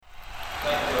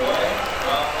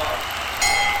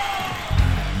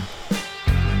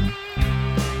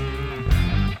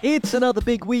It's another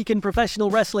big week in professional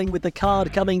wrestling with the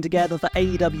card coming together for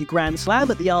AEW Grand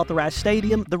Slam at the Arthur Ashe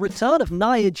Stadium, the return of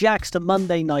Nia Jax to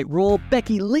Monday Night Raw,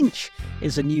 Becky Lynch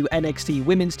is a new NXT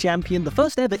Women's Champion, the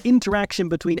first ever interaction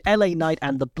between LA Knight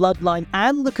and the Bloodline,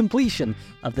 and the completion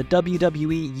of the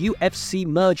WWE-UFC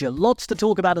merger. Lots to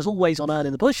talk about as always on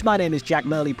Earning the Push. My name is Jack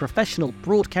Murley, professional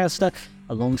broadcaster,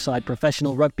 alongside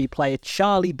professional rugby player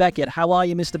Charlie Beckett. How are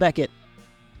you, Mr. Beckett?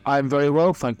 I'm very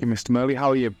well, thank you, Mr. Murley. How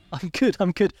are you? I'm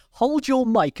good. Hold your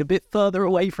mic a bit further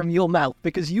away from your mouth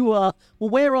because you are...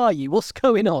 Well, where are you? What's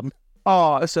going on?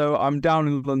 So I'm down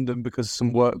in London because of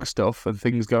some work stuff and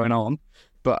things going on,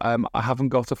 but I haven't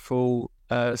got a full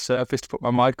surface to put my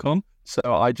mic on, so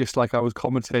I just, like I was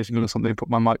commentating on something, put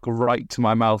my mic right to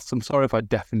my mouth, so I'm sorry if I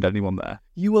deafened anyone there.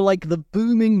 You were like the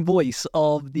booming voice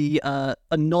of the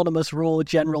anonymous Raw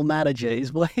general manager,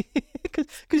 is why...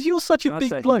 Because you're such a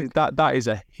big bloke. That is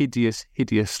a hideous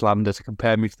slander to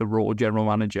compare me to the Raw general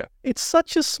manager. It's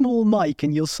such a small mic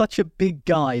and you're such a big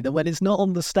guy that when it's not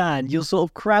on the stand, you're sort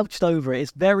of crouched over it.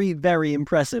 It's very, very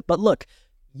impressive. But look,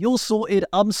 you're sorted,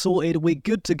 I'm sorted, we're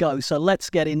good to go. So let's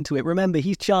get into it. Remember,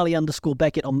 he's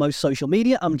Charlie_Beckett on most social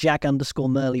media. I'm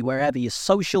Jack_Murley wherever you're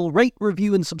social. Rate,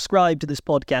 review and subscribe to this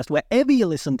podcast wherever you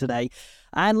listen today.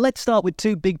 And let's start with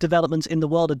two big developments in the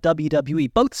world of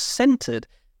WWE, both centered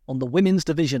on the women's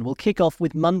division. We'll kick off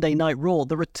with Monday Night Raw.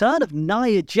 The return of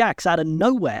Nia Jax out of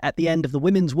nowhere at the end of the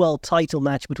women's world title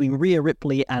match between Rhea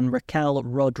Ripley and Raquel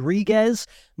Rodriguez.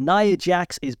 Nia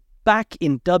Jax is back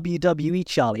in WWE,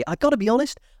 Charlie. I gotta be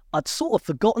honest, I'd sort of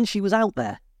forgotten she was out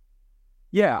there.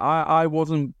 Yeah, I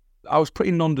was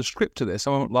pretty nondescript to this, I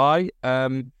won't lie.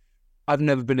 I've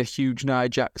never been a huge Nia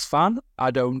Jax fan.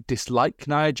 I don't dislike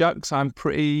Nia Jax. I'm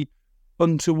pretty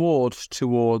untoward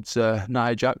towards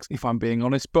Nia Jax, if I'm being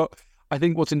honest. But I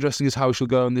think what's interesting is how she'll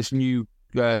go in this new,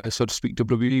 so to speak,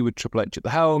 WWE with Triple H at the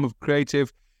helm of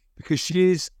creative, because she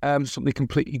is something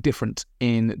completely different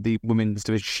in the women's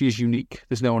division. She is unique.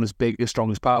 There's no one as big, as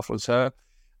strong, as powerful as her.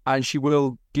 And she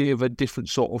will give a different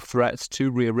sort of threat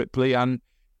to Rhea Ripley. And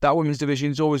that women's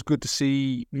division is always good to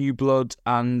see new blood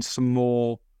and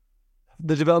the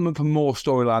development for more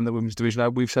storyline in the women's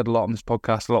division. We've said a lot on this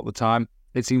podcast a lot of the time.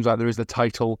 It seems like there is the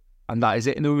title, and that is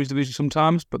it in the women's division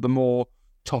sometimes, but the more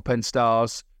top-end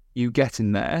stars you get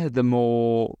in there, the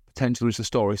more potential is the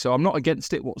story. So I'm not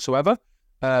against it whatsoever,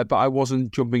 but I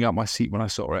wasn't jumping out my seat when I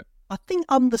saw it. I think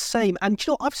I'm the same, and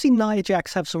you know, I've seen Nia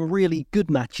Jax have some really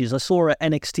good matches. I saw her at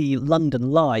NXT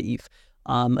London Live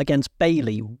against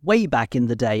Bayley way back in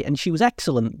the day, and she was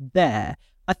excellent there.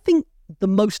 I think the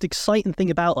most exciting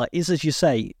thing about her is, as you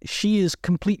say, she is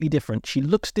completely different. She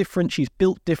looks different, she's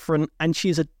built different, and she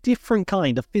is a different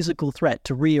kind of physical threat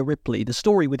to Rhea Ripley. The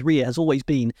story with Rhea has always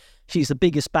been she's the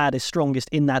biggest, baddest, strongest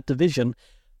in that division.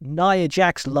 Nia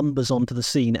Jax lumbers onto the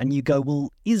scene, and you go,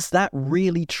 well, is that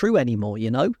really true anymore,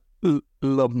 you know?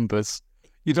 Lumbers.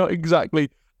 You're not exactly,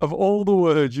 of all the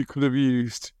words you could have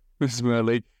used, Mrs.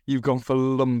 Murley, you've gone for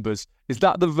lumbers. Is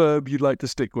that the verb you'd like to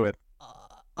stick with?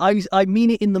 I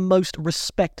mean it in the most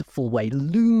respectful way.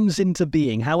 Looms into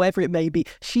being, however it may be.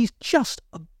 She's just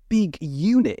a big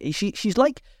unit. She's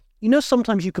like, you know,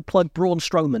 sometimes you could plug Braun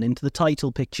Strowman into the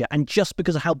title picture, and just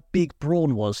because of how big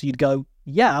Braun was, you'd go,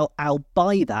 yeah, I'll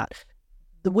buy that.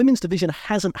 The women's division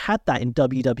hasn't had that in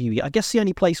WWE. I guess the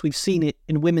only place we've seen it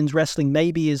in women's wrestling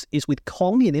maybe is with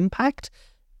Kong in Impact.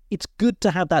 It's good to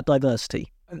have that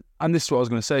diversity. And this is what I was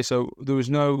going to say. So there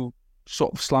was no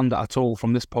sort of slander at all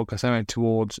from this podcast anyway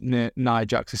towards Nia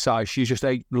Jax's size. She's just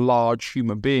a large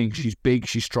human being. She's big,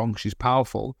 she's strong, she's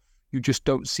powerful. You just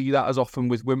don't see that as often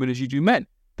with women as you do men.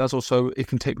 That's also, it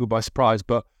can take people by surprise,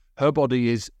 but her body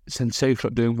is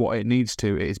sensational at doing what it needs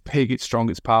to. It is big, it's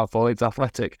strong, it's powerful, it's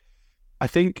athletic. I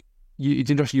think it's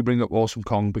interesting you bring up Awesome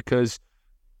Kong, because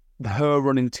her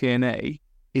running TNA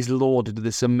is lauded to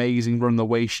this amazing run, the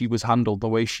way she was handled, the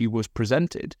way she was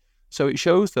presented. So it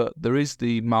shows that there is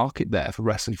the market there for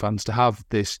wrestling fans to have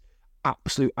this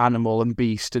absolute animal and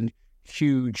beast and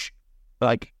huge,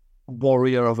 like,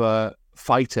 warrior of a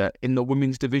fighter in the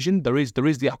women's division. There is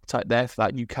the appetite there for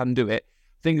that. You can do it.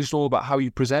 I think it's all about how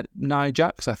you present Nia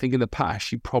Jax. I think in the past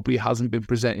she probably hasn't been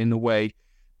presented in a way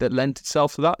that lent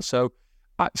itself to that. So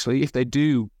actually, if they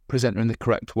do present her in the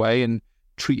correct way and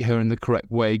treat her in the correct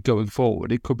way going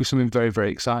forward, it could be something very,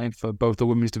 very exciting for both the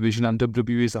women's division and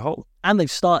WWE as a whole. And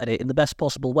they've started it in the best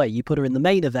possible way. You put her in the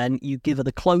main event, you give her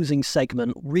the closing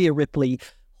segment. Rhea Ripley,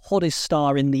 hottest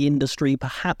star in the industry,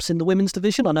 perhaps in the women's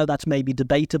division. I know that's maybe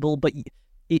debatable, but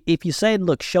if you're saying,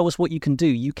 look, show us what you can do,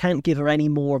 you can't give her any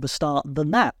more of a start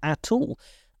than that at all.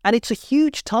 And it's a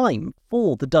huge time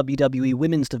for the WWE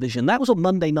Women's Division. That was on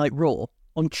Monday Night Raw.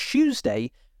 On Tuesday,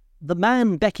 the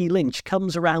man Becky Lynch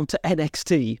comes around to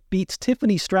NXT, beats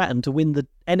Tiffany Stratton to win the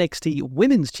NXT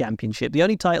Women's Championship, the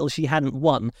only title she hadn't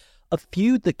won, a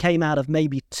feud that came out of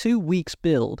maybe 2 weeks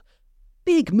build.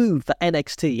 Big move for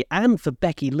NXT and for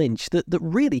Becky Lynch that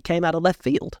really came out of left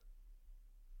field.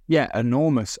 Yeah,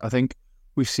 enormous. I think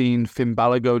we've seen Finn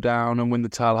Balor go down and win the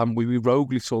title, haven't we? We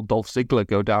roguely saw Dolph Ziggler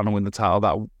go down and win the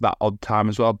title that odd time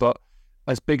as well. But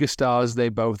as big a stars as they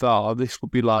both are, this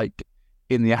would be like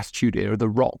in the Attitude Era, The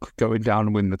Rock going down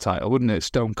and win the title, wouldn't it?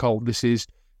 Stone Cold. This is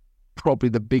probably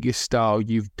the biggest star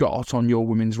you've got on your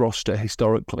women's roster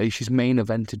historically. She's main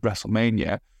evented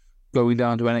WrestleMania, going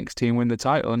down to NXT and win the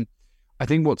title. And I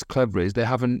think what's clever is they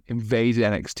haven't invaded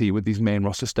NXT with these main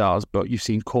roster stars, but you've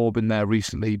seen Corbin there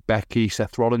recently, Becky,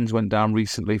 Seth Rollins went down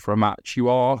recently for a match. You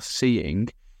are seeing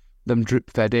them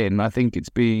drip-fed in. I think it's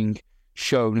being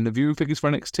shown in the viewing figures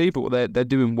for NXT, but they're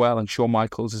doing well, and Shawn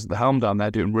Michaels is at the helm down there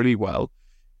doing really well.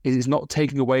 It's not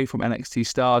taking away from NXT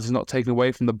stars, it's not taking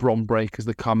away from the Bron Breakers,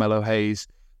 the Carmelo Hayes,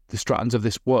 the Strattons of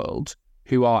this world,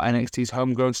 who are NXT's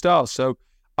homegrown stars. So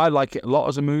I like it a lot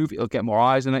as a move. It'll get more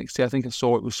eyes on NXT. I think I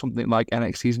saw it was something like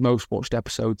NXT's most watched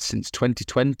episode since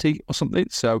 2020 or something.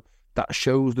 So that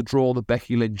shows the draw that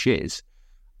Becky Lynch is.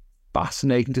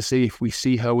 Fascinating to see if we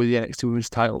see her with the NXT Women's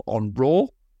title on Raw,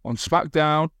 on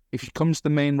SmackDown, if she comes to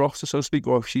the main roster, so to speak,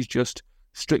 or if she's just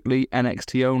strictly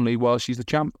NXT only while she's the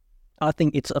champ. I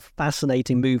think it's a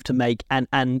fascinating move to make.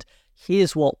 And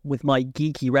here's what, with my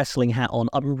geeky wrestling hat on,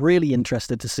 I'm really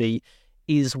interested to see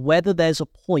is whether there's a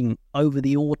point over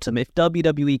the autumn, if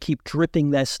WWE keep dripping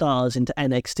their stars into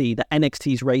NXT, that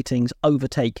NXT's ratings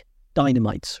overtake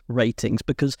Dynamite's ratings.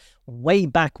 Because way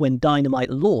back when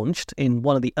Dynamite launched, in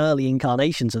one of the early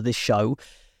incarnations of this show,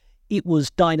 it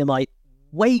was Dynamite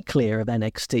way clear of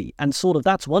NXT. And sort of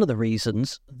that's one of the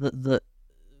reasons that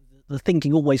the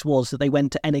thinking always was that they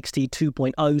went to NXT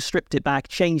 2.0, stripped it back,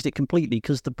 changed it completely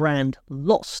because the brand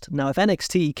lost. Now, if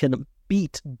NXT can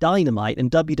beat Dynamite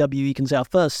and WWE can say our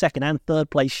first, second and third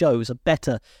place shows are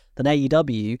better than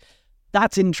AEW,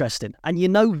 that's interesting. And you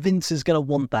know Vince is going to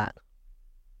want that.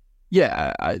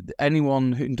 Yeah,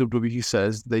 anyone in WWE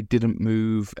says they didn't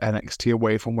move NXT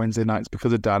away from Wednesday nights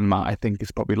because of Dynamite, I think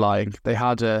is probably lying. They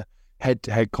had a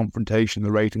head-to-head confrontation,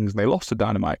 the ratings, and they lost to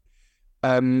Dynamite.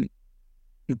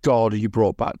 God, you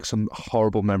brought back some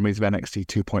horrible memories of NXT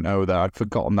 2.0 there. I'd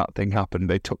forgotten that thing happened.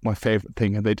 They took my favourite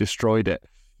thing and they destroyed it.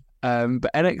 But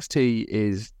NXT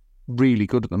is really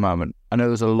good at the moment. I know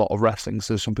there's a lot of wrestling,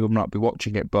 so some people might not be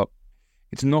watching it, but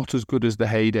it's not as good as the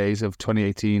heydays of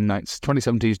 2018,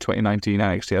 2017 to 2019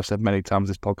 NXT. I've said many times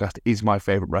this podcast is my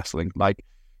favourite wrestling. Like,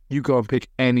 you go and pick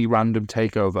any random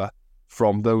takeover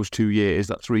from those 2 years,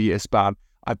 that 3-year span,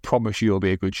 I promise you it'll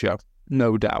be a good show.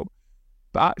 No doubt.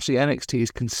 But actually, NXT is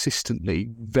consistently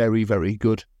very, very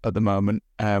good at the moment.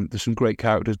 There's some great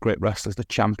characters, great wrestlers. The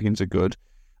champions are good.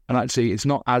 And actually, it's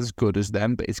not as good as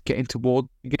them, but it's getting toward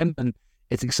again. And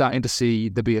it's exciting to see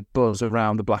there be a buzz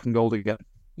around the black and gold again.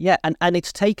 Yeah, and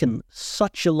it's taken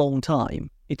such a long time.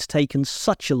 It's taken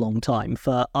such a long time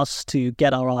for us to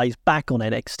get our eyes back on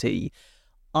NXT.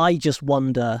 I just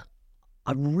wonder,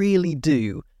 I really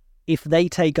do, if they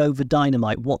take over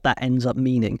Dynamite, what that ends up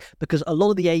meaning. Because a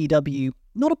lot of the AEW,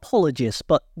 not apologists,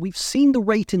 but we've seen the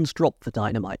ratings drop for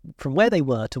Dynamite from where they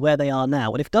were to where they are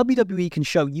now. And if WWE can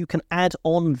show you can add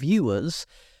on viewers,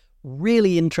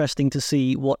 really interesting to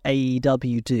see what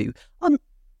AEW do.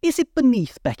 Is it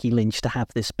beneath Becky Lynch to have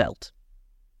this belt?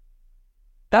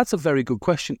 That's a very good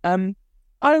question. I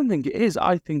don't think it is.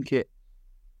 I think it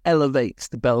elevates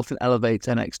the belt and elevates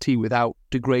NXT without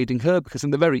degrading her, because in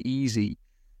the very easy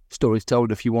stories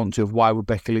told, if you want to, of why would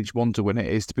Becky Lynch want to win it,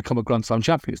 is to become a Grand Slam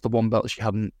champion. It's the one belt she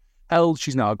hadn't held.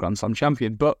 She's now a Grand Slam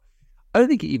champion. But I don't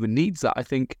think it even needs that. I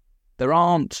think there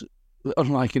aren't,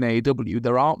 unlike in AEW,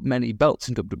 there aren't many belts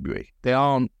in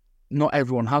WWE. Not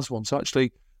everyone has one. So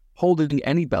actually, holding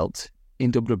any belt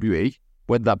in WWE,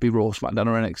 whether that be Raw, SmackDown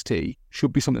or NXT,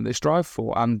 should be something they strive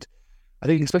for. And I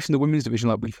think especially in the women's division,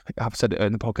 like we have said it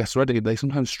in the podcast already, they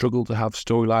sometimes struggle to have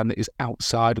storyline that is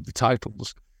outside of the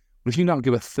titles. But if you now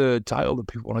give a third title that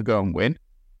people want to go and win,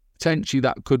 potentially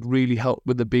that could really help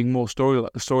with there being more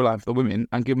storyline for the women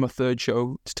and give them a third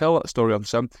show to tell that story on.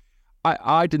 So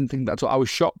I didn't think that's what I was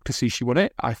shocked to see she won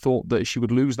it. I thought that she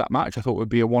would lose that match. I thought it would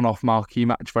be a one-off marquee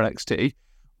match for NXT.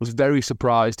 Was very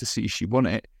surprised to see she won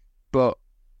it, but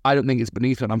I don't think it's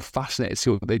beneath her, and I'm fascinated to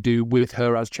see what they do with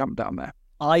her as champ down there.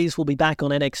 Eyes will be back on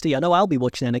NXT. I know I'll be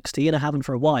watching NXT, and I haven't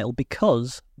for a while,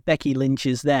 because Becky Lynch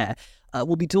is there.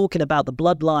 We'll be talking about the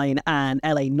Bloodline and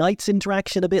LA Knights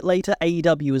interaction a bit later,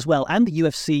 AEW as well, and the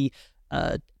UFC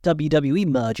WWE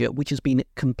merger, which has been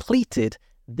completed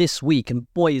this week,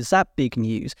 and boy, is that big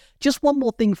news. Just one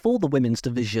more thing for the women's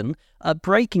division.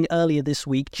 Breaking earlier this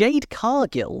week, Jade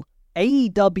Cargill,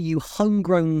 AEW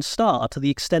homegrown star, to the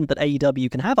extent that AEW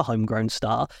can have a homegrown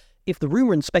star, if the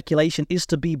rumour and speculation is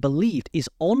to be believed, is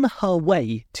on her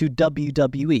way to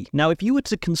WWE. Now, if you were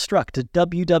to construct a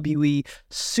WWE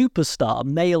superstar,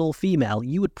 male or female,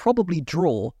 you would probably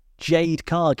draw Jade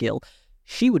Cargill.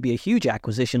 She would be a huge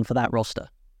acquisition for that roster.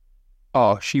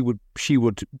 Oh, she would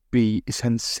be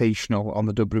sensational on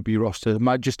the WWE roster.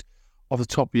 Just off the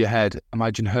top of your head,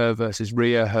 imagine her versus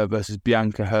Rhea, her versus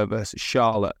Bianca, her versus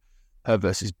Charlotte, her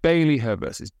versus Bayley, her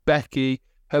versus Becky,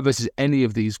 her versus any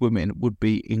of these women would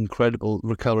be incredible.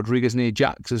 Raquel Rodriguez, Nia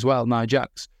Jax as well, Nia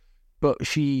Jax. But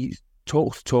she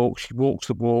talks the talk, she walks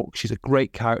the walk, she's a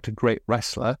great character, great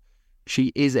wrestler.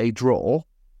 She is a draw,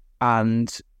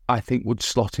 and I think would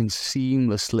slot in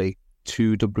seamlessly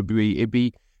to WWE. It'd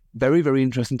be very, very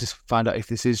interesting to find out if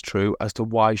this is true as to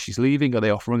why she's leaving. Are they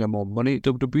offering her more money at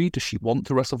WWE? Does she want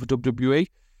to wrestle for WWE?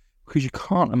 Because you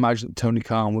can't imagine that Tony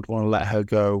Khan would want to let her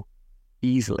go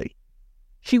easily.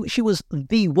 She was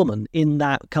the woman in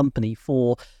that company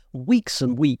for weeks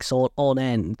and weeks on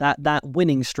end. That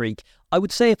winning streak. I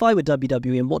would say if I were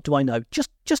WWE, and what do I know?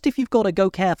 Just if you've got to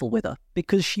go careful with her,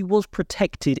 because she was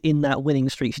protected in that winning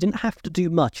streak. She didn't have to do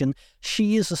much, and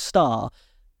she is a star.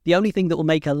 The only thing that will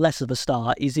make her less of a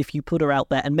star is if you put her out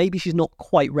there and maybe she's not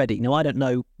quite ready. Now, I don't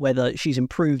know whether she's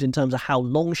improved in terms of how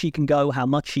long she can go, how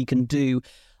much she can do,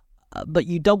 but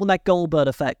you don't want that Goldberg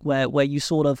effect where you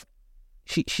sort of,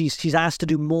 she's asked to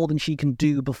do more than she can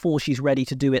do before she's ready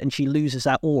to do it, and she loses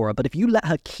that aura. But if you let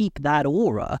her keep that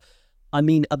aura, I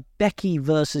mean, a Becky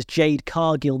versus Jade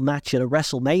Cargill match at a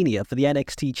WrestleMania for the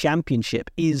NXT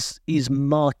Championship is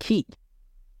marquee.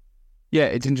 Yeah,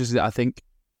 it's interesting. I think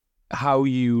how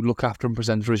you look after and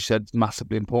present her, as you said, is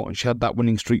massively important. She had that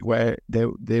winning streak where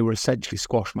they were essentially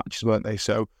squash matches, weren't they?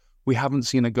 So we haven't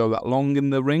seen her go that long in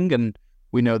the ring, and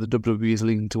we know the WWE is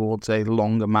leaning towards a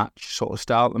longer match sort of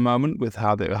style at the moment with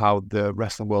how the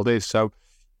wrestling world is. So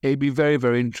it'd be very,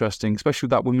 very interesting, especially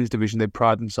with that women's division. They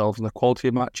pride themselves on the quality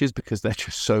of matches because they're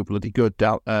just so bloody good.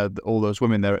 All those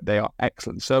women, they are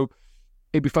excellent. So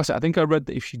it'd be fascinating. I think I read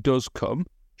that if she does come,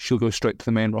 she'll go straight to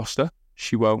the main roster.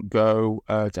 She won't go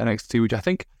to NXT, which I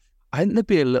think there'd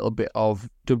be a little bit of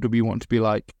WWE wanting to be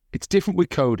like, it's different with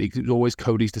Cody because it was always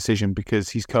Cody's decision because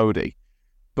he's Cody.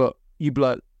 But you'd be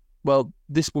like, well,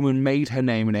 this woman made her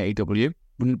name in AEW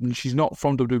when she's not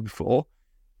from WWE before,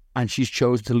 and she's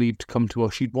chosen to leave to come to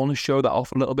us. She'd want to show that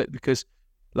off a little bit because,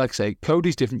 like I say,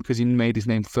 Cody's different because he made his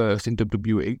name first in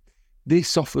WWE.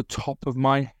 This, off the top of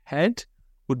my head,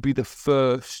 would be the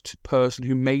first person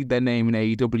who made their name in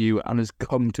AEW and has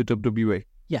come to WWE.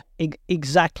 Yeah,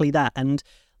 exactly that. And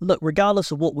look,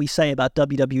 regardless of what we say about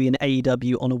WWE and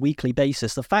AEW on a weekly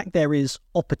basis, the fact there is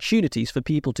opportunities for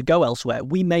people to go elsewhere.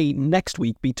 We may next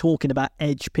week be talking about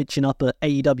Edge pitching up at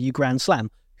AEW Grand Slam.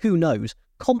 Who knows?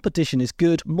 Competition is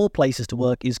good. More places to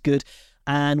work is good.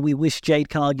 And we wish Jade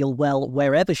Cargill well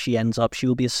wherever she ends up. She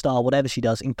will be a star whatever she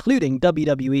does, including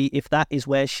WWE, if that is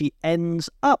where she ends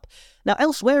up. Now,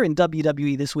 elsewhere in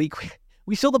WWE this week,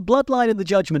 we saw the Bloodline and the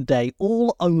Judgment Day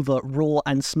all over Raw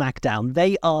and SmackDown.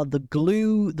 They are the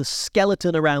glue, the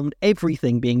skeleton around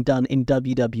everything being done in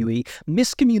WWE.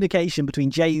 Miscommunication between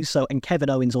Jey Uso and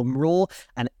Kevin Owens on Raw,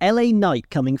 and LA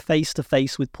Knight coming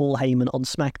face-to-face with Paul Heyman on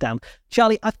SmackDown.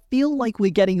 Charlie, I feel like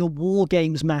we're getting a War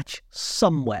Games match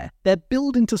somewhere. They're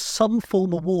building to some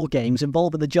form of War Games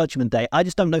involving the Judgment Day. I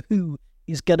just don't know who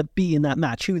is going to be in that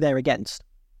match, who they're against.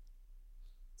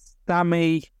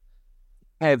 Sami,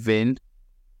 Kevin,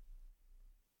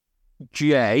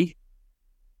 Jay,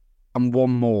 and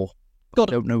one more. I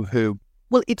don't know who.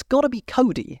 Well, it's got to be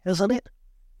Cody, hasn't it?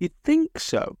 You'd think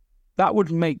so. That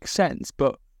would make sense,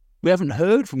 but we haven't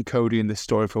heard from Cody in this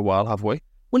story for a while, have we?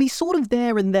 Well, he's sort of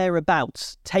there and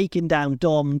thereabouts, taking down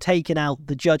Dom, taking out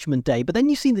the Judgment Day, but then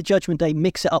you've seen the Judgment Day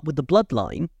mix it up with the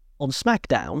Bloodline on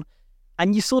SmackDown,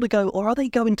 and you sort of go, or are they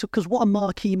going to, because what a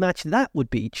marquee match that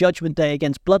would be, Judgment Day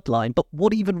against Bloodline, but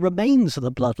what even remains of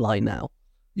the Bloodline now?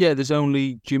 Yeah, there's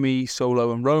only Jimmy,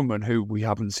 Solo, and Roman, who we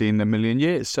haven't seen in a million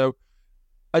years. So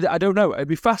I don't know. It'd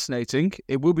be fascinating.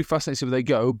 It will be fascinating if they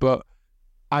go, but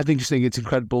I just think it's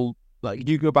incredible. Like,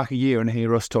 you go back a year and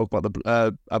hear us talk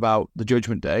about the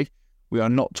Judgment Day. We are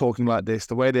not talking like this.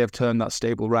 The way they have turned that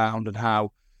stable round, and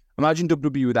how, imagine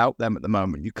WWE without them at the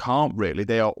moment. You can't really.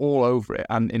 They are all over it,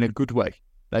 and in a good way.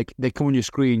 Like, they come on your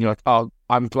screen, you're like, oh,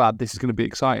 I'm glad this is going to be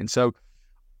exciting. So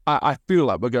I feel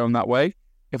like we're going that way.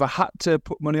 If I had to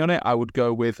put money on it, I would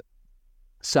go with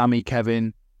Sami,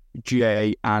 Kevin,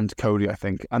 Jay, and Cody, I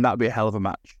think. And that'd be a hell of a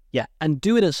match. Yeah, and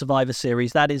do it at Survivor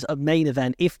Series. That is a main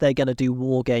event if they're going to do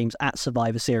War Games at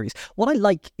Survivor Series. What I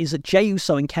like is that Jey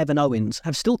Uso and Kevin Owens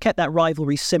have still kept that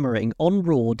rivalry simmering on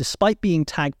Raw despite being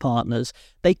tag partners.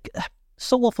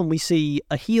 So often we see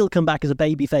a heel come back as a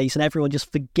babyface and everyone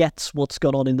just forgets what's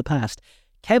gone on in the past.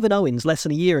 Kevin Owens, less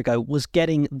than a year ago, was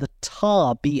getting the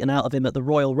tar beaten out of him at the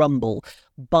Royal Rumble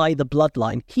by the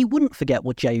Bloodline. He wouldn't forget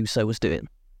what Jey Uso was doing.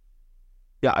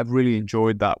 Yeah, I've really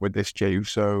enjoyed that with this Jey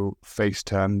Uso face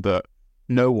turn that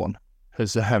no one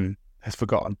has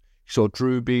forgotten. You saw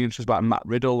Drew being just about Matt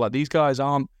Riddle. Like, these guys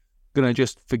aren't going to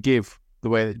just forgive the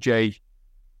way that Jey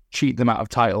cheat them out of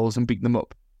titles and beat them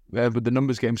up with the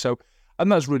numbers game. So,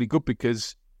 and that's really good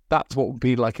because that's what would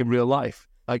be like in real life.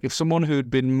 Like, if someone who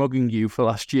had been mugging you for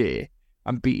last year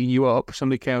and beating you up,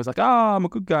 somebody came and was like, I'm a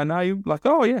good guy now. You're like,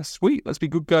 oh, yeah, sweet. Let's be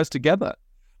good guys together.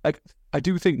 Like, I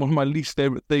do think one of my least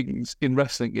favourite things in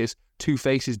wrestling is two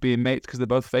faces being mates because they're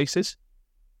both faces.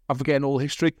 I'm forgetting all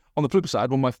history. On the flip side,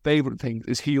 one of my favourite things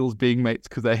is heels being mates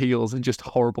because they're heels and just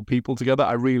horrible people together.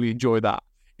 I really enjoy that.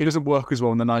 It doesn't work as well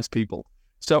when they're nice people.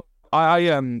 So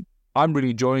I'm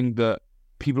really enjoying that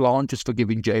people aren't just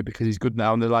forgiving Jey because he's good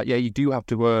now. And they're like, yeah, you do have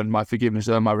to earn my forgiveness,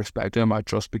 earn my respect, earn my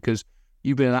trust because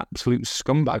you've been an absolute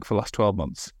scumbag for the last 12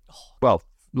 months. Well,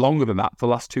 longer than that for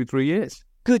the last 2-3 years.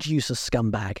 Good use of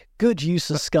scumbag. Good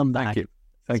use of scumbag.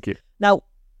 Thank you. Now,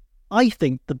 I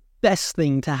think the best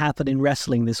thing to happen in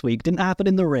wrestling this week didn't happen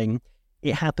in the ring.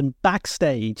 It happened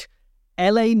backstage.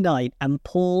 LA Knight and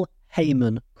Paul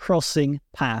Heyman crossing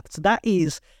paths. That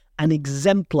is an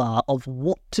exemplar of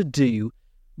what to do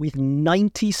with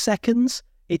 90 seconds.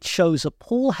 It shows that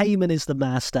Paul Heyman is the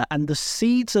master, and the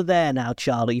seeds are there now,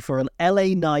 Charlie, for an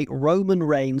LA Knight Roman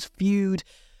Reigns feud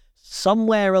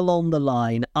somewhere along the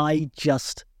line. I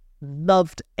just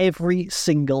loved every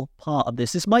single part of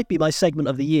this. This might be my segment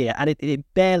of the year, and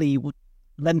it barely would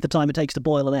lend the time it takes to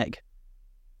boil an egg.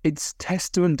 It's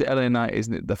testament to LA Knight,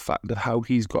 isn't it? The fact of how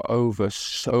he's got over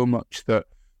so much that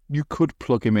you could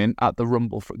plug him in at the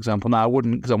Rumble, for example. Now, I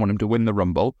wouldn't because I want him to win the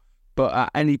Rumble, but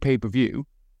at any pay-per-view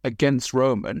against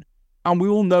Roman, and we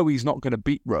all know he's not going to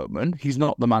beat Roman. He's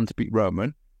not the man to beat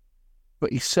Roman,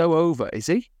 but he's so over, is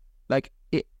he? Like,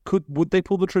 would they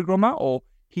pull the trigger on that? Or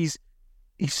he's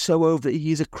so over that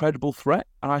he is a credible threat.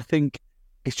 And I think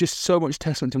it's just so much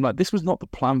testament to him. Like, this was not the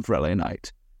plan for LA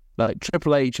Knight. Like,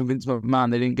 Triple H and Vince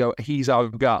McMahon, they didn't go, he's our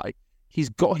guy. He's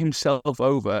got himself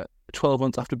over 12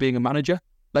 months after being a manager.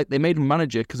 Like, they made him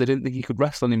manager because they didn't think he could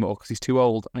wrestle anymore because he's too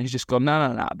old. And he's just gone,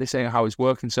 no, this ain't how it's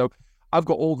working. So I've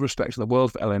got all the respect in the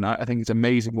world for LA Knight. I think it's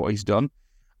amazing what he's done.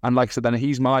 And like I said, then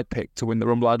he's my pick to win the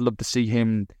Rumble. I'd love to see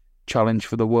him challenge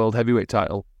for the World Heavyweight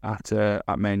title at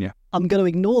Mania. I'm going to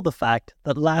ignore the fact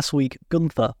that last week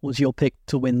Gunther was your pick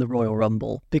to win the Royal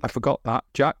Rumble. I forgot that,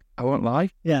 Jack. I won't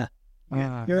lie. Yeah.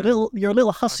 You're a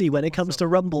little hussy when it comes to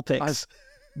Rumble picks.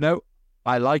 No,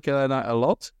 I like LA Knight a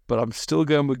lot, but I'm still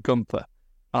going with Gunther.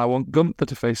 I want Gunther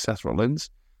to face Seth Rollins.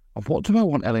 And what do I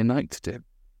want LA Knight to do?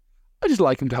 I just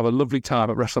like him to have a lovely time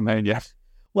at WrestleMania.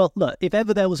 Well, look, if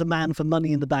ever there was a man for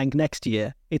Money in the Bank next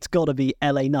year, it's got to be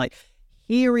LA Knight.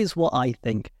 Here is what I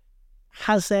think.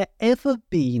 Has there ever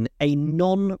been a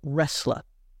non-wrestler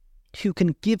who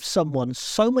can give someone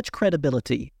so much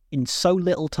credibility in so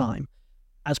little time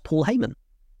as Paul Heyman?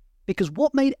 Because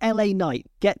what made LA Knight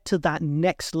get to that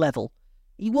next level?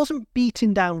 He wasn't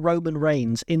beating down Roman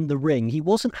Reigns in the ring. He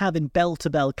wasn't having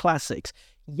bell-to-bell classics.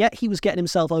 Yet he was getting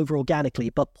himself over organically.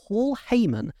 But Paul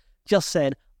Heyman just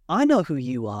said, I know who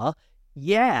you are.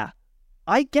 Yeah,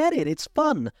 I get it. It's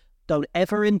fun. Don't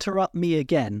ever interrupt me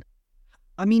again.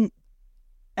 I mean,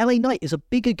 LA Knight is a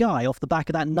bigger guy off the back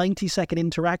of that 90-second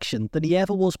interaction than he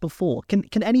ever was before. Can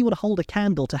anyone hold a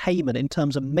candle to Heyman in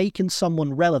terms of making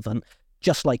someone relevant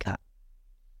just like that?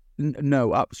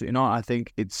 No, absolutely not. I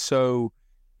think it's so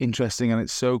interesting and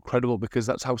it's so credible because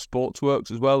that's how sports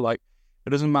works as well. Like, it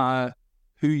doesn't matter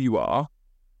who you are.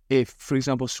 If, for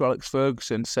example, Sir Alex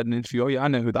Ferguson said in an interview, oh yeah, I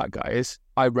know who that guy is.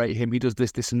 I rate him. He does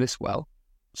this, this and this well.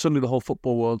 Suddenly the whole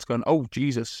football world's going, oh,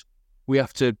 Jesus, we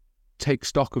have to take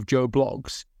stock of Joe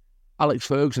Bloggs. Alex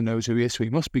Ferguson knows who he is, so he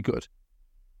must be good.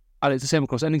 And it's the same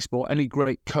across any sport. Any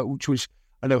great coach, which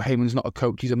I know Heyman's not a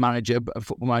coach, he's a manager, a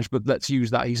football manager, but let's use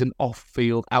that. He's an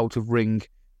off-field, out-of-ring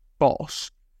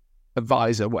boss,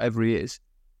 advisor, whatever he is.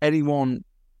 Anyone,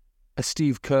 a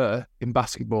Steve Kerr in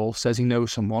basketball says he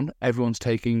knows someone, everyone's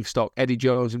taking stock. Eddie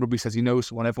Jones in rugby says he knows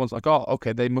someone, everyone's like, oh,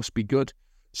 okay, they must be good.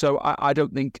 So I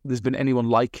don't think there's been anyone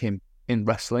like him in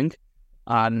wrestling.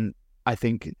 And I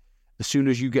think as soon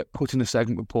as you get put in a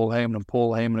segment with Paul Heyman and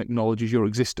Paul Heyman acknowledges your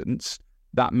existence,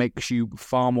 that makes you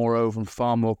far more over and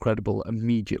far more credible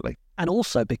immediately. And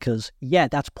also because, yeah,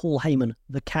 that's Paul Heyman,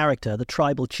 the character, the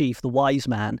tribal chief, the wise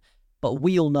man. But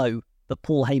we all know that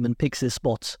Paul Heyman picks his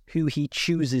spots, who he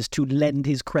chooses to lend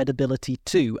his credibility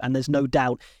to. And there's no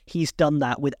doubt he's done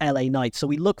that with LA Knight. So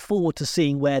we look forward to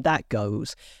seeing where that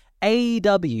goes.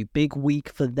 AEW, big week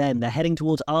for them. They're heading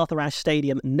towards Arthur Ashe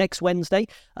Stadium next Wednesday.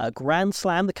 Grand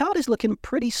Slam. The card is looking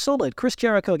pretty solid. Chris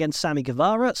Jericho against Sammy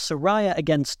Guevara. Saraya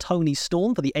against Toni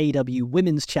Storm for the AEW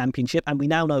Women's Championship. And we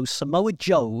now know Samoa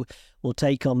Joe will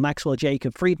take on Maxwell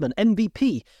Jacob Friedman,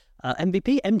 MJF,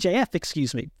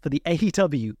 for the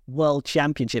AEW World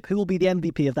Championship. Who will be the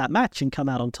MVP of that match and come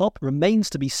out on top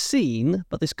remains to be seen,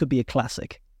 but this could be a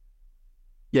classic.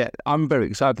 Yeah, I'm very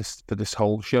excited for this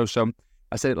whole show. So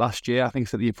I said it last year, I think I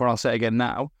said it before, I'll say it again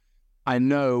now. I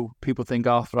know people think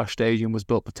Arthur Ashe Stadium was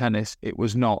built for tennis. It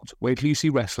was not. Wait till you see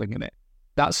wrestling in it.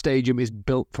 That stadium is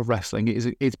built for wrestling.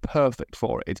 It's perfect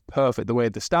for it. It's perfect. The way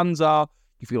the stands are,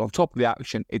 you feel on top of the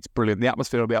action. It's brilliant. The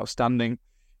atmosphere will be outstanding.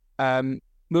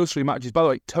 Those three matches. By the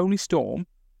way, Toni Storm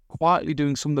quietly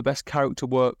doing some of the best character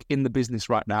work in the business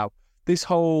right now. This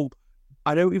whole,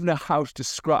 I don't even know how to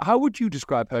describe. How would you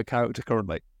describe her character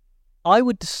currently? I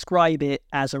would describe it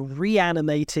as a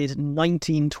reanimated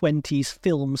 1920s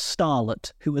film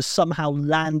starlet who has somehow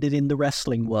landed in the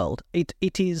wrestling world.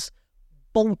 It is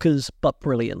bonkers but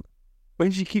brilliant. When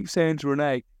she keeps saying to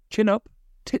Renee, chin up,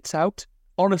 tits out,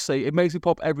 honestly, it makes me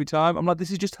pop every time. I'm like,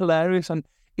 this is just hilarious and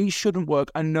it shouldn't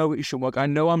work. I know it shouldn't work. I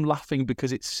know I'm laughing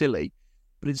because it's silly,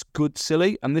 but it's good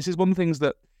silly. And this is one of the things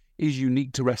that is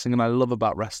unique to wrestling and I love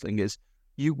about wrestling is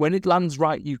when it lands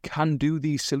right, you can do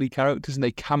these silly characters and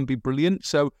they can be brilliant.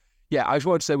 So, yeah, I just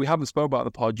wanted to say we haven't spoken about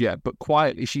the pod yet, but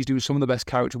quietly she's doing some of the best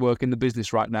character work in the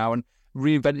business right now and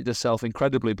reinvented herself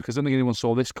incredibly because I don't think anyone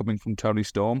saw this coming from Toni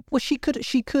Storm. Well, she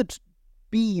could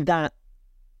be that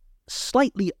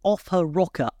slightly off her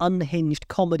rocker, unhinged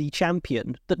comedy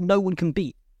champion that no one can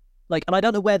beat. And I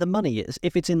don't know where the money is,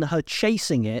 if it's in her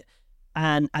chasing it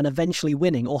and eventually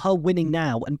winning, or her winning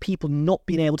now and people not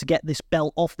being able to get this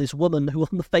belt off this woman who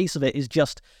on the face of it is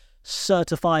just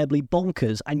certifiably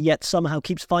bonkers and yet somehow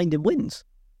keeps finding wins.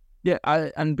 Yeah,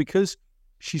 and because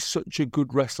she's such a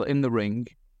good wrestler in the ring,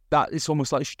 that it's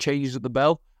almost like she changes at the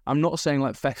bell. I'm not saying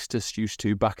like Festus used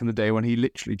to back in the day when he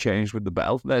literally changed with the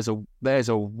bell. There's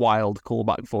a wild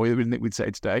callback for you, didn't it, we'd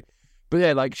say today. But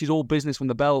yeah, she's all business when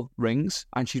the bell rings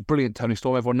and she's brilliant, Toni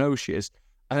Storm, everyone knows she is.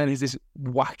 And then he's this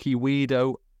wacky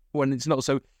weirdo when it's not.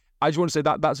 So I just want to say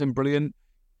that's been brilliant.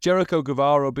 Jericho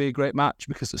Guevara will be a great match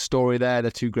because the story there, they're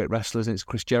two great wrestlers and it's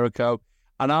Chris Jericho.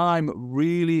 And I'm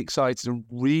really excited and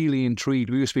really intrigued.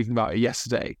 We were speaking about it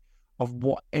yesterday of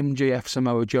what MJF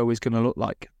Samoa Joe is going to look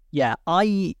like. Yeah,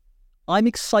 I'm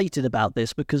excited about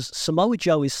this because Samoa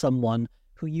Joe is someone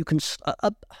who you can...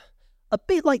 A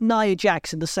bit like Nia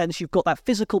Jax in the sense you've got that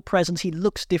physical presence. He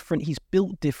looks different. He's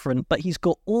built different, but he's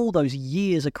got all those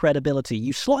years of credibility.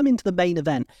 You slot him into the main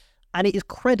event, and it is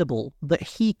credible that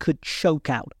he could choke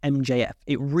out MJF.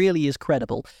 It really is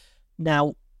credible.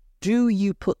 Now, do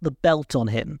you put the belt on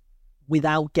him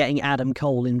without getting Adam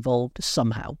Cole involved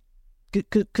somehow?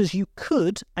 Because you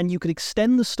could, and you could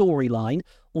extend the storyline,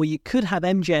 or you could have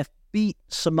MJF beat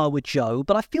Samoa Joe,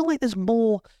 but I feel like there's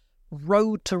more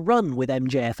road to run with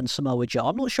MJF and Samoa Joe.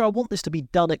 I'm not sure I want this to be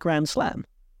done at Grand Slam.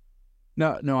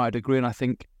 No, I'd agree. And I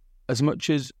think as much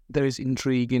as there is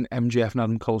intrigue in MJF and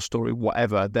Adam Cole's story,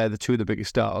 whatever, they're the two of the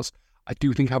biggest stars, I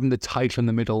do think having the title in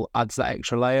the middle adds that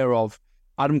extra layer of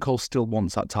Adam Cole still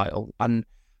wants that title. And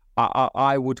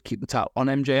I would keep the title on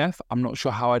MJF. I'm not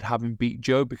sure how I'd have him beat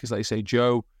Joe because, like you say,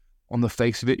 Joe, on the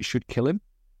face of it, should kill him.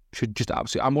 Should just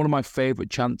absolutely... I'm one of my favourite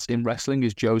chants in wrestling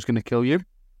is Joe's going to kill you.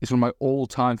 It's one of my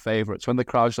all-time favourites. When the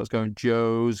crowd starts going,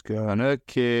 Joe's gonna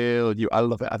kill you. I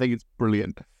love it. I think it's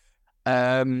brilliant.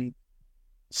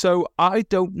 So I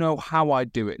don't know how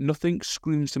I'd do it. Nothing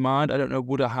screams to mind. I don't know,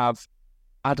 would I have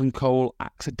Adam Cole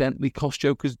accidentally cost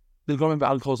Joe? Because they've got to remember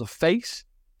Adam Cole's a face.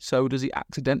 So does he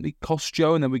accidentally cost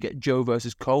Joe? And then we get Joe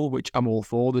versus Cole, which I'm all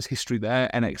for. There's history there.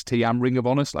 NXT and Ring of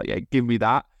Honor. Yeah, give me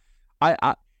that.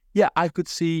 I could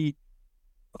see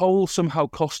Cole somehow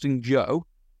costing Joe,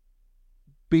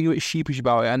 being a bit sheepish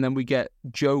about it, and then we get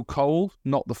Joe Cole,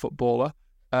 not the footballer,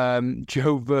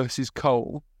 Joe versus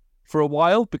Cole for a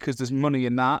while because there's money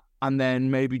in that, and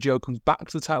then maybe Joe comes back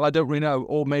to the title. I don't really know,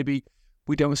 or maybe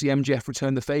we don't see MJF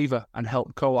return the favour and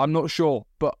help Cole. I'm not sure,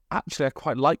 but actually I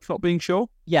quite like not being sure.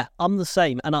 Yeah, I'm the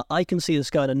same, and I can see this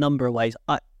going a number of ways.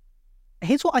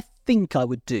 Here's what I think I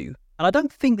would do, and I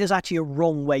don't think there's actually a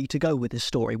wrong way to go with this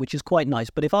story, which is quite nice,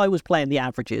 but if I was playing the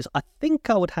averages, I think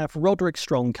I would have Roderick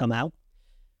Strong come out.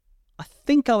 I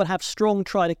think I would have Strong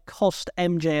try to cost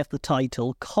MJF the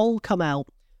title, Cole come out,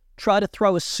 try to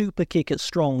throw a super kick at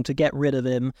Strong to get rid of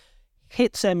him,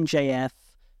 hits MJF,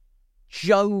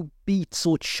 Joe beats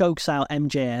or chokes out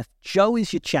MJF, Joe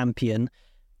is your champion,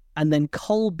 and then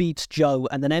Cole beats Joe,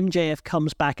 and then MJF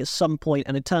comes back at some point,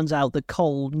 and it turns out that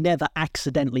Cole never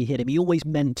accidentally hit him. He always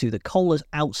meant to. That Cole has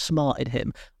outsmarted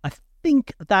him. I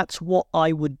think that's what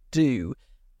I would do.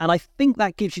 And I think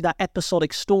that gives you that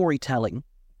episodic storytelling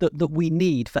that we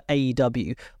need for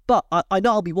AEW. But I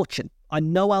know I'll be watching. I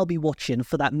know I'll be watching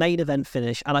for that main event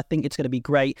finish, and I think it's going to be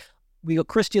great. We got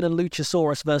Christian and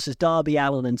Luchasaurus versus Darby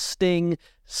Allin and Sting.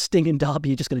 Sting and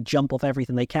Darby are just going to jump off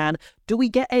everything they can. Do we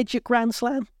get Edge at Grand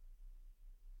Slam?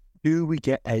 Do we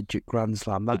get Edge at Grand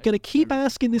Slam? We're going to keep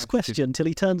asking this question until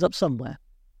he turns up somewhere.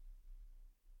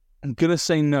 I'm going to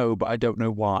say no, but I don't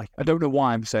know why. I don't know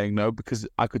why I'm saying no, because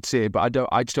I could see it, but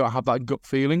I just don't have that gut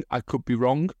feeling. I could be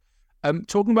wrong. I was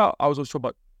also talking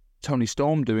about Tony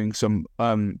Storm doing some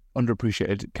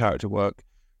underappreciated character work.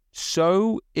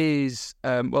 So is,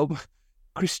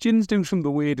 Christian's doing some of the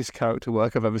weirdest character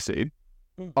work I've ever seen,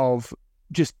 of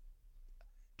just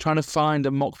trying to find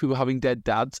and mock people having dead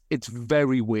dads. It's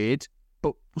very weird,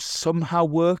 but somehow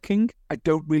working. I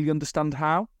don't really understand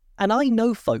how. And I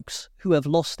know folks who have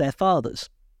lost their fathers,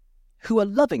 who are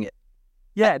loving it.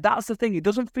 Yeah, that's the thing. It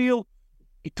doesn't feel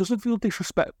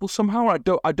disrespectful somehow.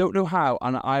 I don't know how.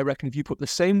 And I reckon if you put the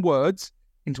same words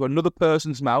into another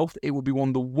person's mouth, it would be one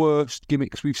of the worst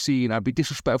gimmicks we've seen. I'd be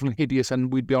disrespectful and hideous,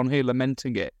 and we'd be on here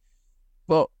lamenting it.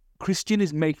 But Christian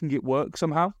is making it work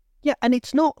somehow. Yeah, and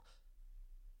it's not...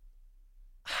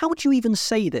 How would you even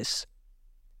say this?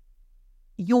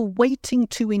 You're waiting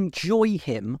to enjoy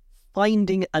him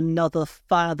finding another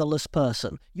fatherless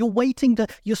person. You're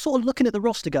sort of looking at the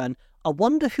roster going, I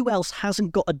wonder who else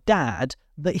hasn't got a dad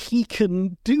that he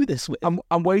can do this with.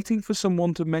 I'm waiting for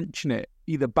someone to mention it,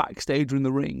 either backstage or in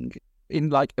the ring, in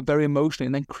like a very emotionally,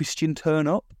 and then Christian turn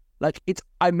up. Like, it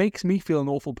makes me feel an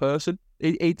awful person.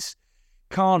 It's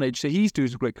carnage. So he's doing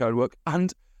some great character work.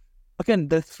 And again,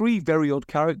 they're three very odd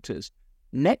characters.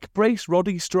 Neck brace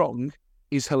Roddy Strong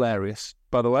is hilarious,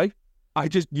 by the way.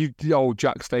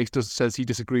 Jack's face says he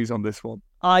disagrees on this one.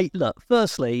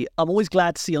 Firstly, I'm always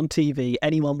glad to see on TV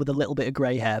anyone with a little bit of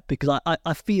grey hair, because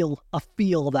I feel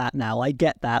that now. I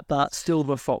get that, but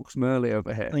Silver Fox Merley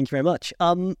over here. Thank you very much.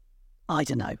 I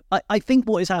don't know. I think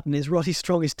what is happening is Roddy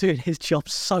Strong is doing his job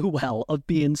so well of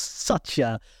being such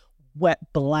a wet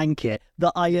blanket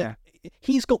that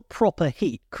he's got proper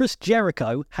heat.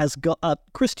 Christian has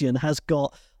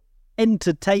got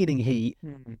entertaining heat.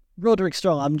 Roderick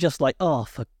Strong, I'm just like, oh,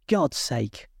 for God's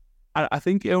sake. I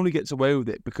think he only gets away with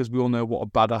it because we all know what a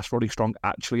badass Roddy Strong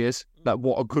actually is. Like,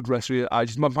 what a good wrestler he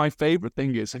is. My favourite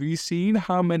thing is, have you seen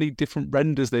how many different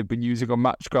renders they've been using on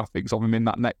match graphics of him in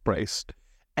that neck brace?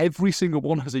 Every single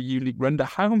one has a unique render.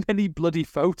 How many bloody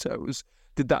photos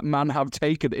did that man have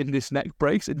taken in this neck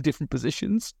brace in different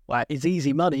positions? Well, it's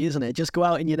easy money, isn't it? Just go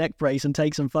out in your neck brace and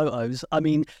take some photos. I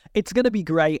mean, it's going to be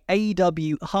great.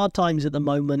 AEW, hard times at the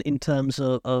moment in terms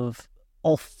of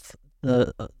off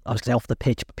the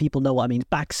pitch, but people know what I mean,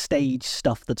 backstage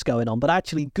stuff that's going on, but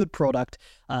actually good product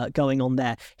going on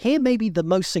there. Here may be the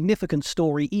most significant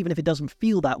story, even if it doesn't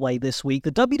feel that way this week.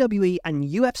 The WWE and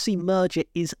UFC merger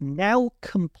is now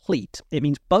complete. It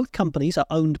means both companies are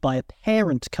owned by a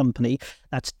parent company,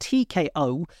 that's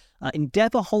TKO.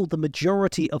 Endeavor hold the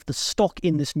majority of the stock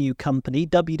in this new company.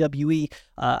 WWE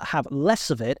have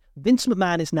less of it. Vince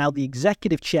McMahon is now the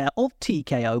executive chair of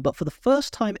TKO, but for the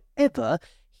first time ever,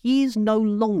 he is no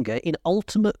longer in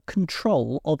ultimate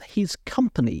control of his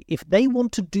company. If they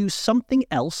want to do something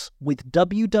else with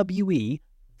WWE,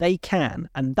 they can,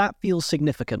 and that feels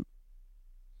significant.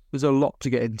 There's a lot to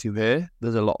get into here.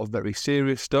 There's a lot of very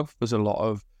serious stuff. There's a lot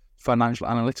of financial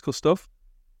analytical stuff.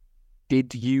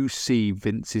 Did you see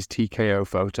Vince's TKO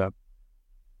photo?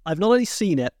 I've not only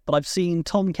seen it, but I've seen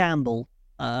Tom Campbell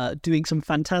doing some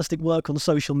fantastic work on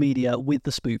social media with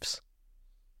the spoofs.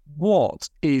 What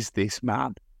is this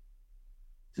man?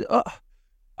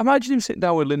 Imagine him sitting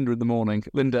down with Linda in the morning.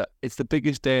 Linda, it's the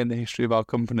biggest day in the history of our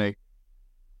company.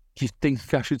 Do you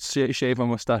think I should shave my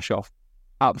moustache off?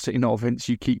 Absolutely not, Vince.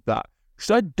 You keep that.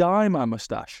 Should I dye my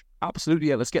moustache? Absolutely,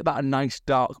 yeah. Let's get that a nice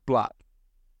dark black.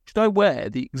 Should I wear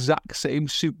the exact same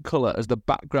suit colour as the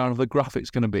background of the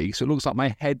graphic's going to be, so it looks like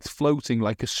my head's floating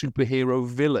like a superhero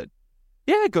villain?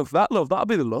 Yeah, go for that, love. That'll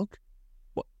be the look.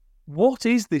 What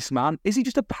is this man? Is he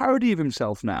just a parody of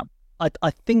himself now?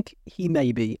 I think he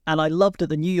may be. And I loved at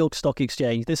the New York Stock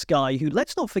Exchange, this guy who,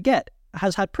 let's not forget,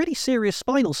 has had pretty serious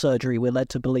spinal surgery, we're led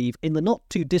to believe, in the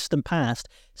not-too-distant past,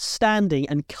 standing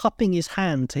and cupping his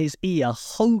hand to his ear,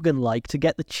 Hogan-like, to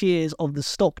get the cheers of the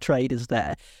stock traders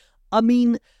there. I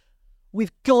mean,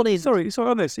 We've gone in. Sorry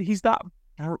on this. He's that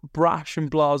brash and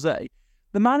blasé.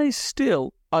 The man is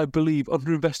still, I believe,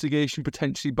 under investigation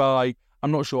potentially by,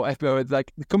 I'm not sure, FBI.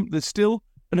 Like, there's still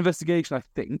an investigation, I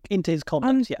think. Into his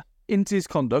conduct, Into his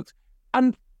conduct.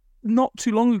 And not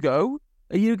too long ago,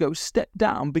 a year ago, stepped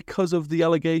down because of the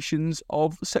allegations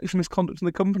of sexual misconduct in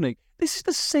the company. This is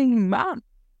the same man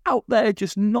out there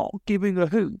just not giving a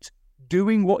hoot,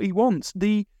 doing what he wants.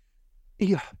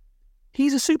 He's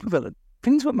a supervillain.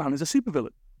 Vince McMahon is a supervillain.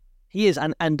 He is,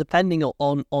 and depending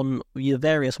on your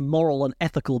various moral and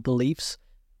ethical beliefs,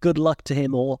 good luck to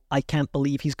him, or I can't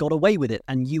believe he's got away with it,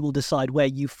 and you will decide where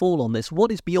you fall on this.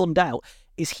 What is beyond doubt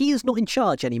is he is not in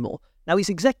charge anymore. Now, he's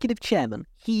executive chairman.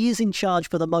 He is in charge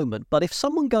for the moment, but if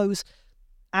someone goes,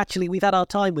 actually, we've had our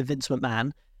time with Vince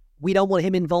McMahon, we don't want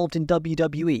him involved in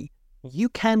WWE, you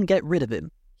can get rid of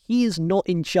him. He is not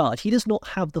in charge. He does not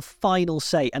have the final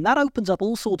say, and that opens up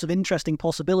all sorts of interesting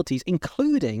possibilities,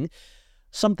 including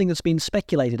something that's been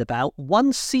speculated about.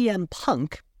 One CM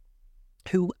Punk,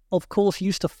 who, of course,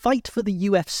 used to fight for the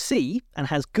UFC and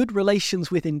has good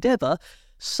relations with Endeavour,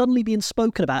 suddenly being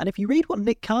spoken about. And if you read what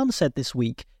Nick Khan said this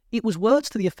week, it was words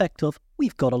to the effect of,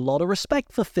 we've got a lot of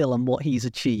respect for Phil and what he's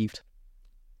achieved.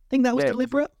 Think that was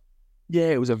deliberate? Yeah,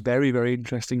 it was a very, very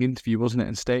interesting interview, wasn't it?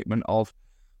 And statement of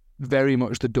very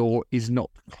much the door is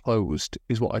not closed,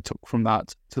 is what I took from that,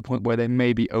 to the point where they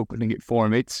may be opening it for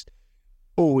him. It's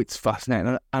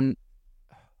fascinating. And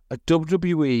a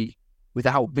WWE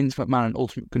without Vince McMahon and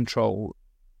ultimate control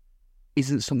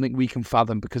isn't something we can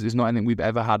fathom, because it's not anything we've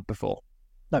ever had before.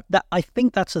 No, I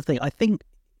think that's the thing. I think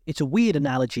it's a weird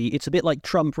analogy. It's a bit like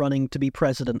Trump running to be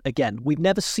president again. We've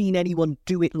never seen anyone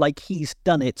do it like he's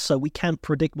done it, so we can't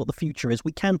predict what the future is.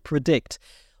 We can't predict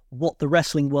what the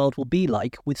wrestling world will be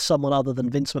like with someone other than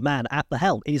Vince McMahon at the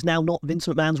helm. It is now not Vince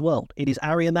McMahon's world. It is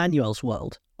Ari Emanuel's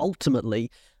world,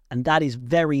 ultimately. And that is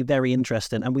very, very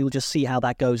interesting. And we will just see how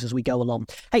that goes as we go along.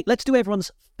 Hey, let's do everyone's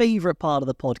favourite part of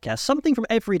the podcast. Something from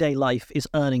everyday life is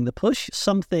earning the push.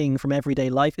 Something from everyday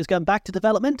life is going back to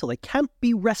developmental. It can't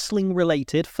be wrestling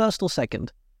related. First or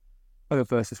second? I'll go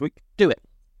first this week. Do it.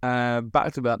 Back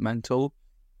to developmental.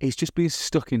 It's just been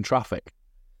stuck in traffic.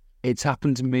 It's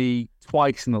happened to me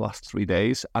twice in the last 3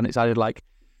 days. And it's added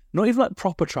not even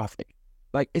proper traffic.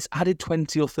 It's added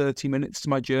 20 or 30 minutes to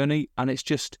my journey. And it's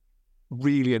just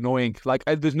really annoying.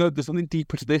 There's nothing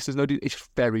deeper to this. It's just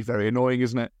very, very annoying,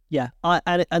 isn't it? Yeah.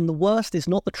 And the worst is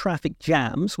not the traffic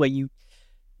jams where you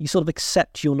sort of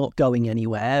accept you're not going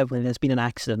anywhere when there's been an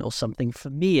accident or something. For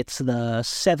me, it's the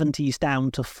 70s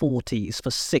down to 40s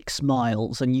for 6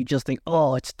 miles, and you just think,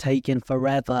 oh, it's taking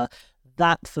forever.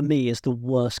 That, for me, is the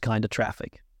worst kind of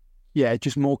traffic. Yeah,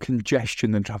 just more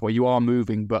congestion than traffic, where you are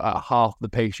moving, but at half the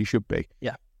pace you should be.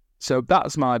 Yeah. So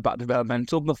that's my back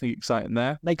developmental. Nothing exciting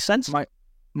there. Makes sense.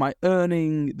 My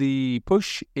earning the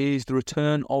push is the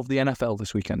return of the NFL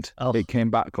this weekend. Oh. It came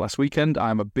back last weekend.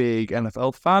 I'm a big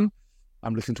NFL fan.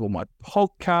 I'm listening to all my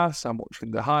podcasts. I'm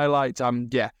watching the highlights.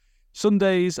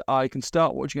 Sundays I can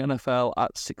start watching NFL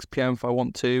at 6 p.m. if I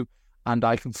want to, and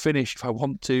I can finish if I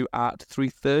want to at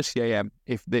 3:30 a.m.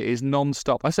 if there is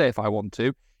non-stop. I say if I want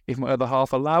to. If my other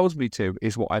half allows me to,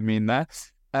 is what I mean there.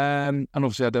 And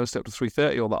obviously I don't stay up to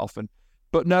 3:30 all that often.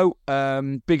 But no,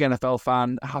 big NFL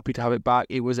fan, happy to have it back.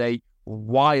 It was a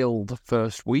wild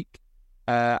first week.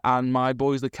 And my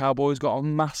boys, the Cowboys, got a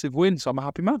massive win, so I'm a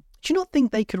happy man. Do you not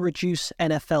think they could reduce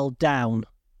NFL down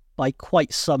by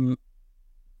quite some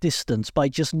distance by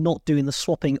just not doing the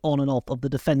swapping on and off of the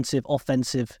defensive,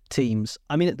 offensive teams?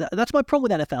 I mean, that's my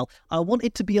problem with NFL. I want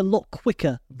it to be a lot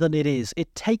quicker than it is.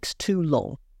 It takes too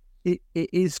long. It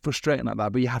is frustrating like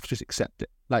that, but you have to just accept it.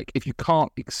 If you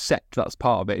can't accept that's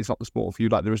part of it, it's not the sport for you.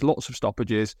 There is lots of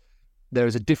stoppages. There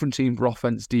is a different team for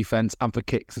offense, defense, and for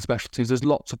kicks and special teams. There's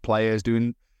lots of players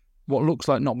doing what looks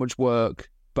like not much work,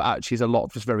 but actually is a lot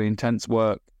of just very intense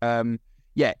work. It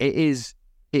is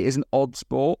an odd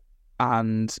sport,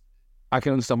 and I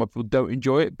can understand why people don't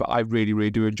enjoy it, but I really, really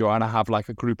do enjoy it. And I have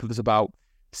a group of there's about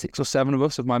 6 or 7 of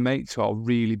us, of my mates, who are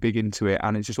really big into it,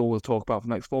 and it's just all we'll talk about for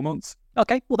the next 4 months.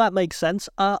 Okay, well, that makes sense.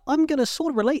 I'm going to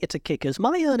sort of relate it to kickers.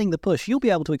 My earning the push, you'll be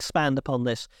able to expand upon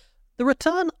this. The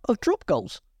return of drop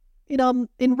goals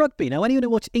in rugby. Now, anyone who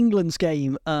watched England's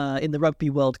game in the Rugby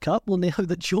World Cup will know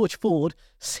that George Ford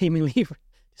seemingly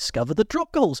discovered that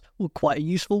drop goals were quite a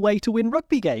useful way to win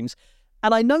rugby games.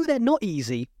 And I know they're not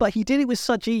easy, but he did it with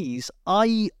such ease.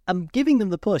 I am giving them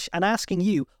the push and asking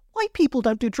you, why people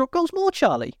don't do drop goals more,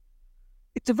 Charlie?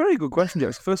 It's a very good question,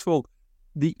 Jax. First of all,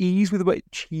 the ease with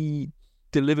which he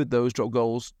delivered those drop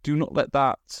goals, do not let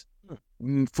that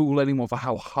fool anyone for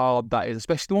how hard that is,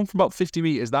 especially the one from about 50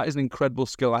 metres. That is an incredible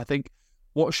skill. I think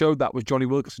what showed that was Johnny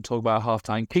Wilkinson talking about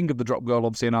halftime, king of the drop goal,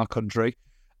 obviously, in our country,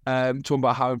 talking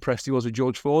about how impressed he was with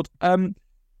George Ford.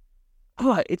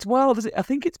 It's wild. I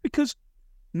think it's because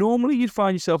normally you'd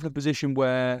find yourself in a position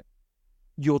where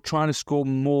you're trying to score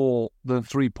more than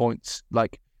 3 points.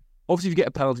 Like, obviously, if you get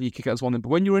a penalty, you kick out as one thing. But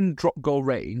when you're in drop goal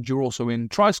range, you're also in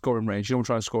try scoring range. You don't want to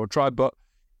try to score a try. But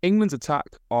England's attack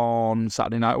on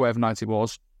Saturday night, whatever night it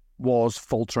was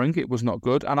faltering. It was not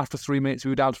good. And after 3 minutes, we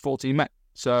were down to 14 men.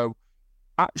 So,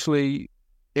 actually,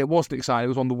 it wasn't exciting. It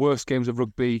was one of the worst games of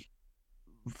rugby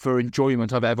for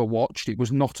enjoyment I've ever watched. It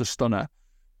was not a stunner.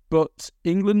 But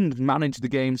England managed the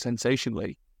game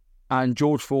sensationally. And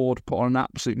George Ford put on an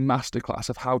absolute masterclass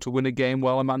of how to win a game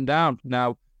while a man down.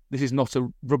 Now, this is not a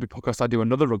rugby podcast. I do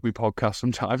another rugby podcast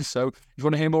sometimes. So if you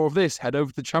want to hear more of this, head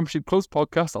over to the Championship Clubs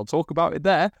podcast. I'll talk about it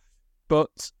there.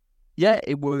 But yeah,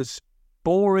 it was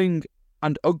boring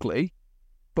and ugly,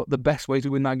 but the best way to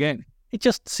win that game. It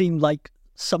just seemed like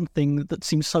something that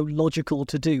seems so logical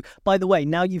to do. By the way,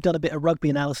 now you've done a bit of rugby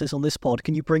analysis on this pod,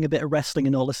 can you bring a bit of wrestling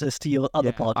analysis to your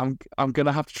other pod? I'm going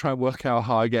to have to try and work out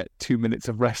how I get 2 minutes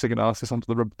of wrestling analysis onto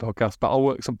the rugby podcast, but I'll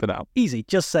work something out. Easy.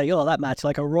 Just say, that match,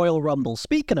 like a Royal Rumble.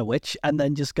 Speaking of which, and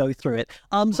then just go through it.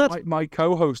 My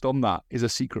co-host on that is a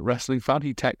secret wrestling fan.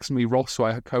 He texts me, Ross, who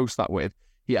I co-host that with.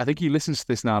 I think he listens to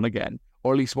this now and again,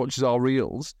 or at least watches our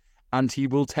reels. And he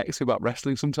will text me about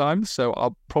wrestling sometimes, so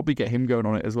I'll probably get him going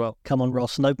on it as well. Come on,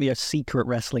 Ross, don't be a secret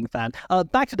wrestling fan.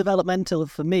 Back to developmental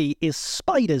for me is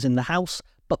spiders in the house,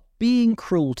 but being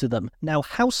cruel to them. Now,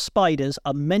 house spiders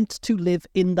are meant to live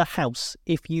in the house.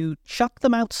 If you chuck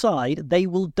them outside, they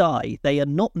will die. They are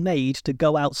not made to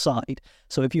go outside.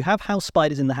 So if you have house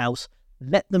spiders in the house,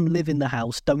 let them live in the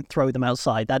house. Don't throw them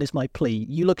outside. That is my plea.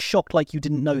 You look shocked like you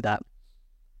didn't know that.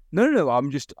 No. I'm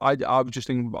just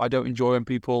thinking I don't enjoy when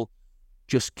people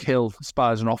just kill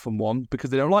spiders and often one because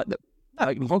they don't like them.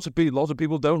 Like, lots of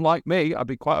people don't like me. I'd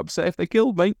be quite upset if they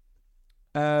killed me.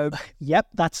 Yep,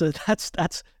 that's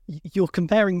you're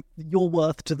comparing your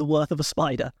worth to the worth of a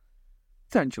spider.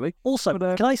 Potentially. Also,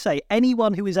 can I say,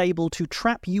 anyone who is able to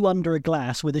trap you under a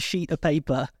glass with a sheet of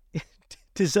paper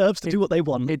deserves to do what they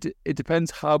want. It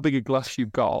depends how big a glass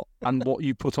you've got and what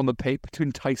you put on the paper to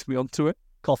entice me onto it.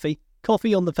 Coffee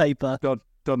on the paper. Done.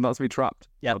 That's me trapped.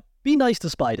 Yeah. Be nice to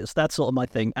spiders. That's sort of my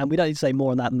thing. And we don't need to say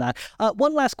more on that than that.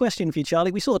 One last question for you,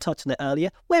 Charlie. We sort of touched on it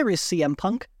earlier. Where is CM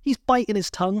Punk? He's biting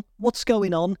his tongue. What's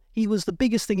going on? He was the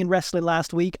biggest thing in wrestling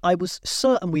last week. I was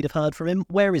certain we'd have heard from him.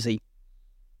 Where is he?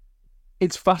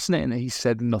 It's fascinating that he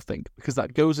said nothing, because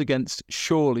that goes against,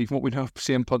 surely, from what we know of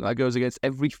CM Punk, that goes against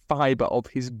every fibre of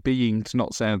his being to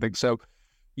not say anything. So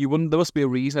there must be a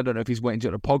reason. I don't know if he's waiting to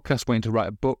get a podcast, waiting to write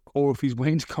a book, or if he's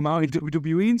waiting to come out in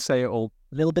WWE and say it all.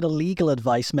 A little bit of legal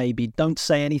advice, maybe. Don't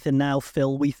say anything now,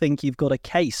 Phil. We think you've got a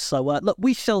case. So, look,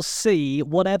 we shall see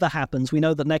whatever happens. We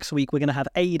know that next week we're going to have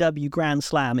AEW Grand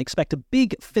Slam. Expect a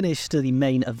big finish to the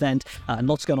main event and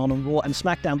lots going on Raw and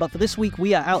SmackDown. But for this week,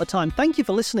 we are out of time. Thank you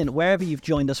for listening wherever you've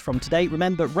joined us from today.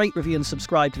 Remember, rate, review, and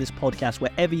subscribe to this podcast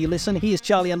wherever you listen. He is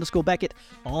Charlie_Beckett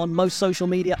on most social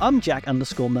media. I'm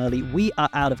Jack_Murley. We are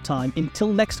out of time.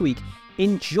 Until next week,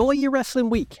 enjoy your wrestling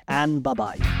week and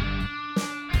bye-bye.